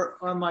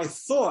are my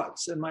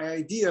thoughts and my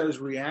ideas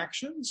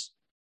reactions,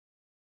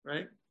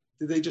 right?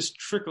 Do they just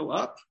trickle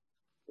up,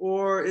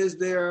 or is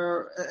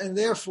there, and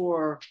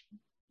therefore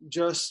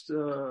just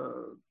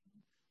and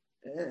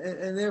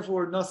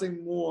therefore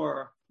nothing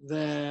more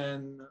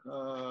than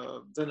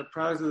a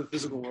product of the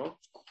physical world,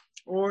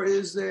 or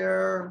is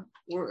there,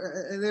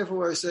 and therefore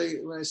when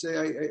I say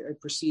I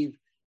perceive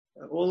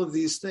all of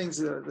these things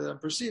that I'm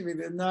perceiving,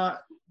 they're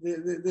not,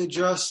 they're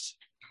just,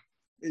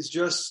 it's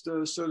just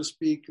so to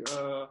speak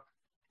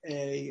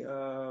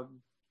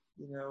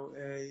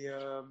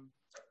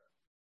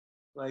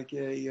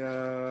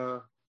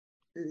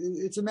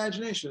it's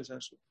imagination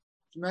essentially.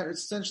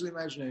 It's essentially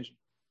imagination,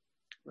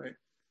 right?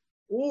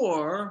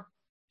 Or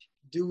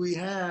do we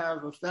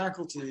have a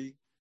faculty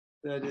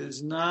that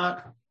is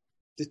not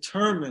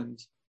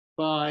determined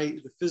by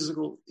the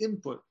physical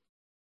input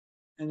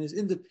and is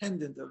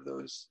independent of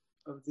the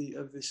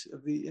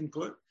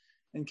input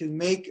and can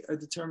make a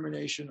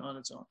determination on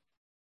its own?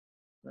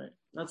 Right.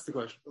 That's the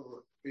question.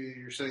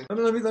 You're saying.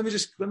 Let me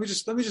just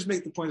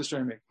make the point I was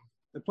trying to make.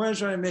 The point I was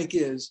trying to make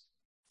is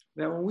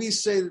that when we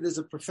say that there's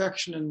a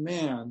perfection in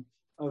man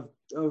of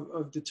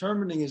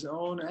determining his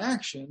own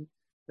action,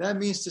 that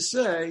means to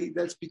say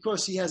that's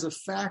because he has a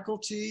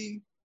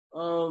faculty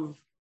of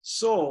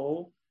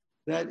soul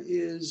that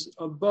is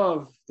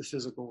above the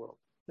physical world.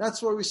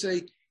 That's why we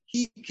say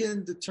he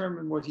can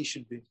determine what he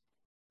should be.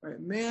 Right?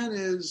 Man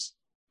is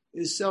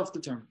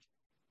self-determined.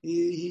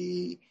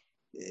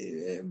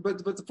 But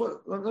the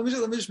point. Let me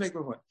just make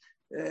my point.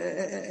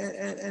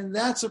 And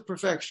that's a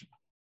perfection.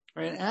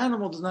 Right? An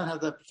animal does not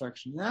have that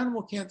perfection. An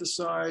animal can't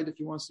decide if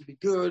he wants to be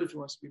good, if he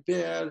wants to be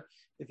bad,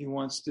 if he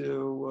wants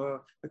to.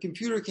 A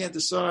computer can't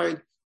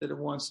decide that it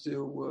wants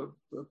to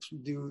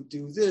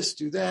do this,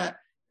 do that.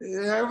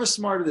 However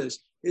smart it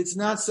is, it's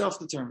not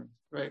self-determined,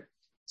 right?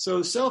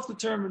 So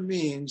self-determined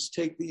means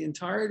take the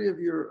entirety of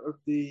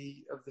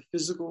the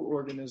physical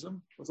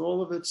organism with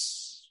all of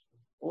its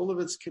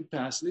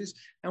capacities,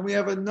 and we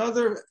have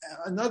another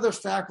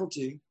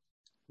faculty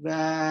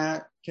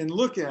that can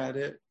look at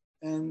it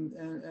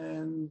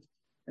and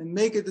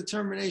make a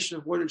determination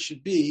of what it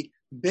should be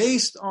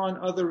based on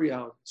other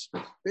realities,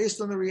 based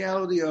on the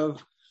reality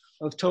of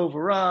Tov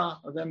Ra,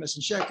 of Emes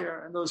and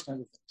Sheker, and those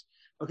kinds of things.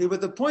 Okay,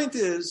 but the point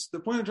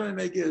I'm trying to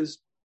make is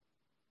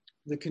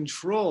the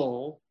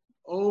control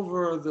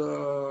over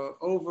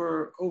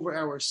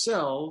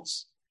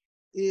ourselves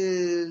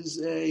is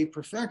a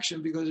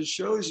perfection because it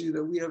shows you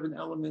that we have an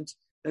element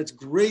that's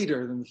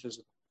greater than the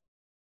physical,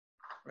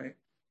 right?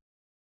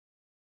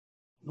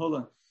 Hold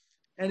on.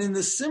 And in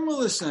the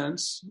similar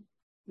sense,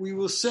 we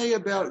will say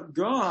about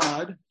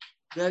God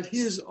that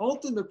his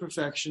ultimate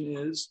perfection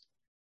is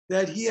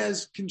that he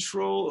has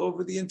control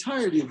over the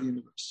entirety of the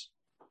universe.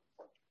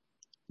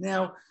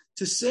 Now,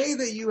 to say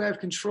that you have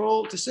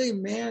control, to say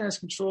man has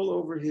control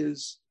over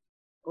his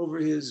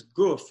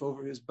guf,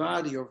 over his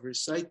body, over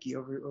his psyche,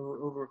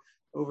 over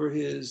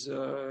his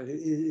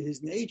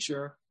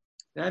nature,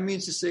 that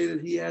means to say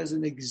that he has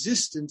an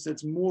existence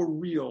that's more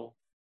real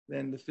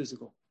than the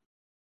physical.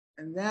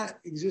 And that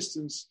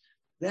existence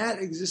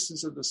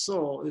of the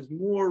soul is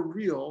more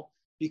real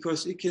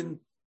because it can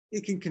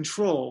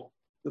control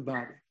the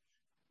body.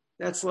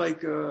 That's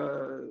like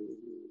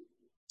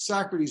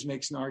Socrates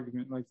makes an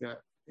argument like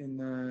that in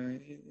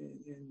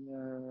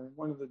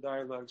one of the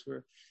dialogues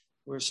where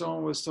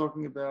someone was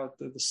talking about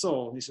the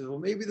soul. He says, well,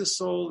 maybe the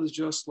soul is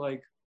just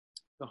like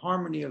the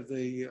harmony of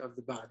the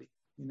body,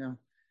 you know,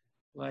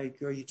 like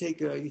you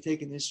take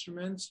an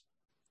instrument,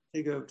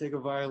 take a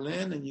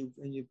violin, and you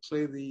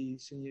play you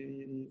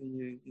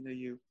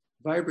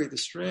vibrate the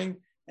string,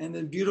 and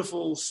then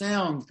beautiful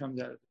sound comes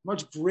out of it,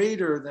 much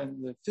greater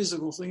than the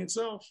physical thing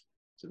itself.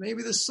 So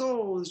maybe the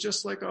soul is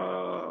just like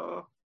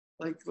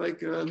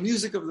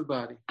music of the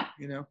body,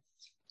 you know.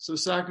 So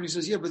Socrates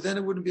says, yeah, but then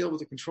it wouldn't be able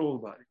to control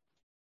the body,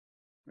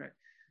 right?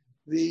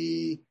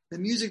 The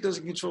music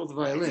doesn't control the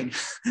violin;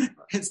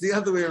 it's the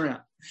other way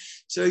around.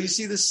 So you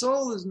see, the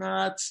soul is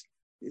not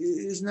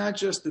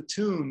just the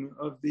tune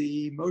of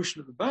the motion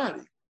of the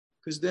body,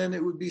 because then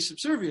it would be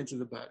subservient to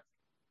the body,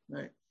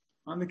 right?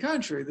 On the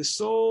contrary, the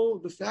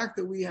soul, the fact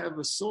that we have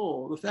a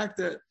soul, the fact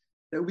that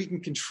we can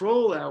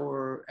control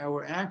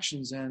our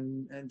actions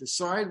and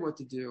decide what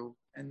to do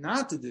and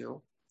not to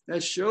do,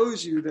 that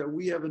shows you that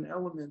we have an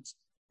element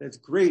that's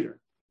greater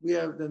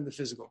than the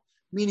physical,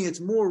 meaning it's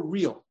more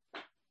real.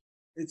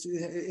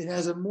 It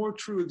has a more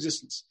true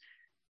existence.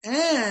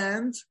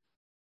 And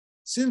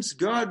since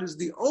God is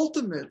the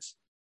ultimate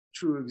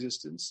true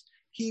existence,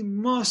 he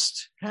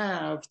must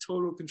have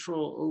total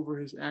control over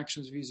his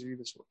actions vis-a-vis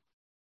this world.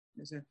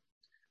 You understand?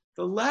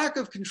 The lack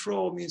of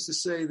control means to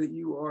say that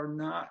you are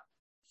not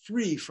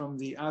free from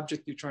the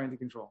object you're trying to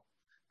control.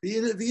 The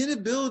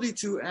inability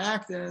to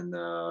act and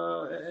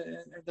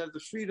have the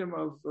freedom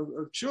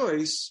of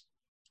choice,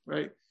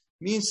 right,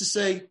 means to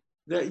say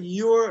that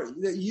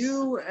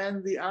you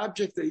and the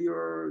object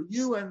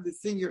you and the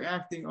thing you're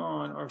acting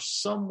on are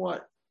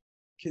somewhat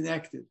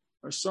connected,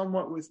 are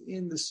somewhat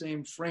within the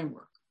same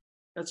framework.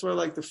 That's why,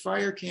 like, the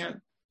fire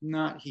can't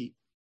not heat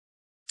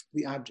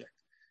the object,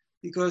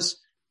 because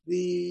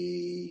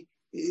the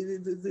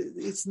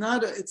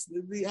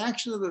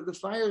action of the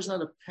fire is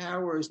not a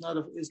power, is not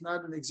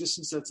an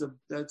existence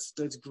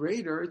that's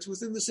greater. It's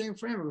within the same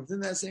framework. Within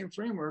that same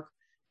framework,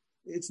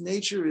 its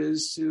nature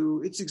is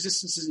its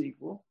existence is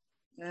equal,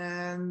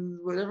 and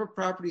whatever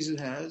properties it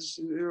has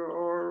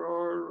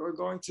are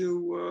going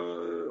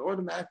to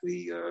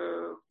automatically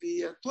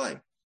be at play.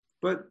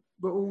 But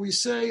when we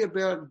say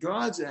about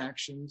God's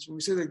actions, when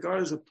we say that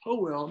God is a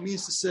poel, it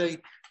means to say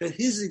that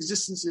his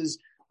existence is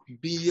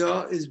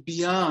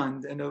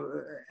beyond and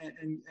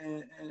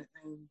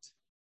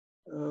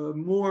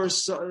more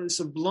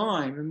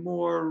sublime and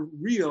more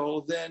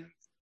real than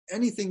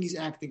anything he's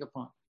acting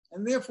upon.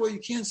 And therefore, you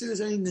can't say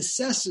there's any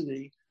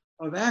necessity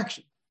of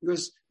action,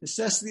 because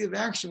necessity of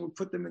action would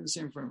put them in the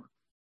same framework.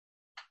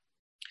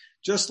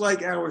 Just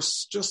like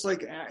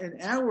in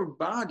our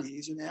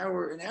bodies, in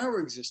our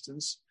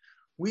existence,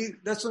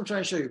 that's what I'm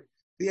trying to show you.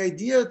 The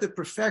idea of the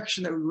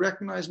perfection that we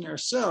recognize in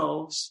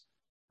ourselves,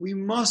 we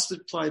must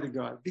apply to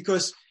God,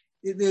 because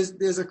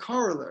there's a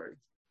corollary.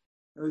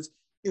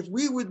 If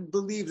we would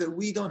believe that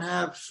we don't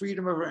have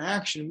freedom of our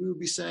action, we would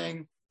be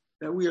saying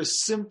that we are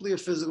simply a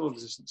physical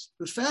existence.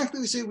 The fact that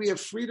we say we have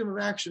freedom of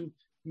action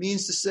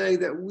means to say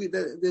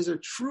that there's a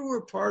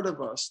truer part of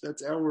us,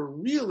 that's our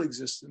real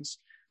existence,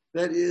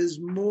 that is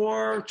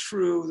more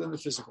true than the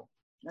physical.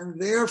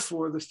 And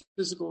therefore, the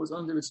physical is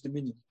under its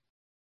dominion.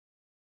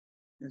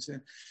 You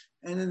understand?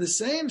 And in the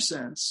same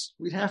sense,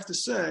 we'd have to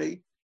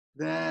say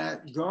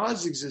that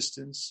God's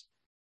existence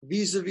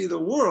vis-a-vis the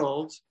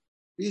world,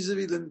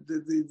 vis-a-vis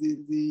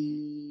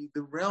the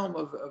realm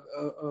of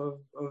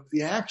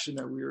the action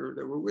that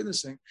we're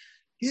witnessing,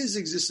 his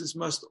existence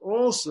must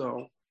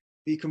also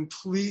be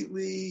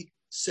completely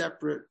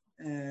separate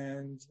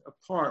and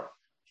apart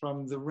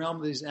from the realm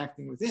that he's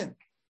acting within.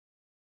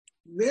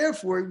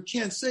 Therefore, you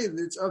can't say that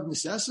it's of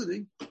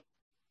necessity,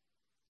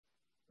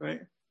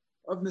 right?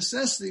 Of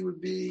necessity would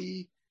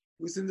be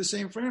within the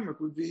same framework,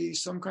 would be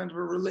some kind of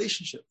a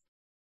relationship.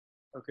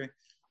 Okay.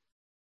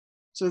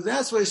 So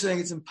that's why he's saying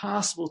it's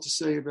impossible to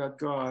say about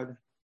God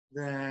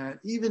that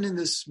even in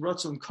this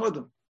Ratzon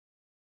Kodem,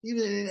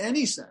 even in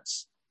any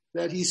sense,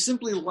 that he's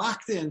simply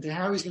locked into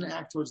how he's going to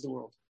act towards the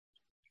world.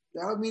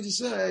 That would mean to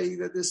say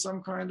that there's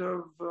some kind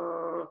of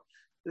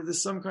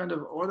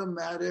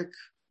automatic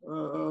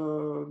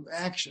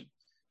action.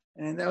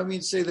 And that would mean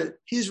to say that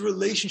his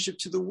relationship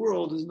to the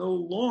world is no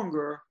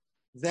longer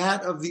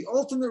that of the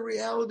ultimate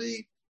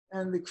reality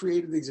and the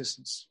created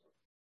existence.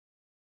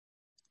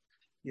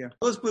 Yeah.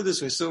 Let's put it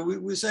this way. So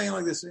we're saying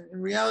like this.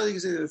 In reality, you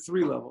can say there are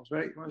three levels,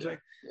 right? You want to say?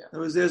 Yeah. In other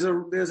words,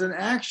 there's an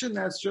action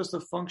that's just a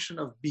function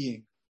of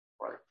being.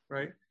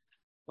 Right?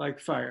 Like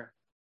fire.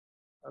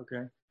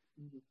 Okay.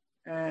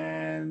 Mm-hmm.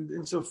 And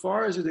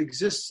insofar as it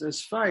exists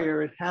as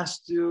fire, it has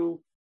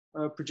to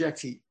project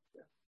heat.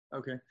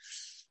 Okay.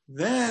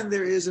 Then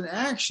there is an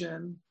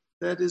action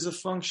that is a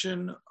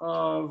function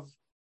of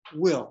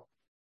will.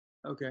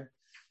 Okay.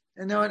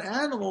 And now an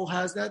animal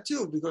has that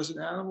too, because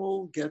an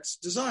animal gets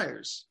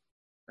desires.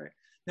 Right.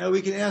 Now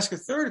we can ask a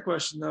third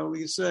question though. We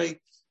can say,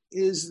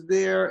 is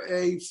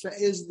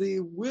the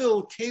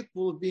will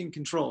capable of being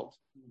controlled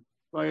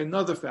by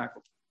another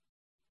faculty?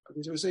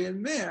 Okay, so we say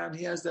in man,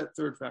 he has that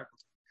third faculty.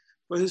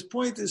 But his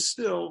point is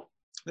still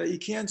that you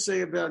can't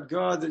say about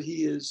God that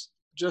he is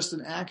just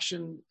an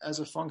action as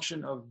a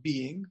function of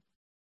being,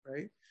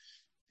 right?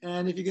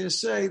 And if you're going to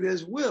say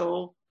there's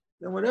will,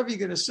 then whatever you're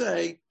going to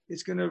say,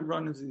 it's going to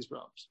run into these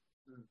problems.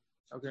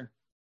 Okay?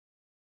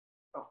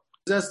 Oh,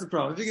 that's the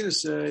problem. If you're going to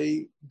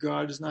say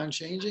God is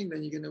non-changing,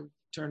 then you're going to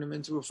turn him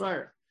into a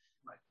fire.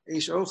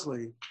 Eish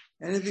ochli.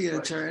 And if you're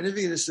going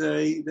to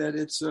say that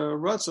it's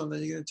Ratzon,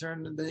 then you're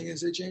going to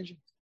say changing.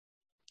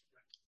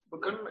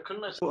 But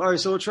couldn't I say? All right,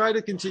 so we'll try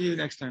to continue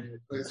next time.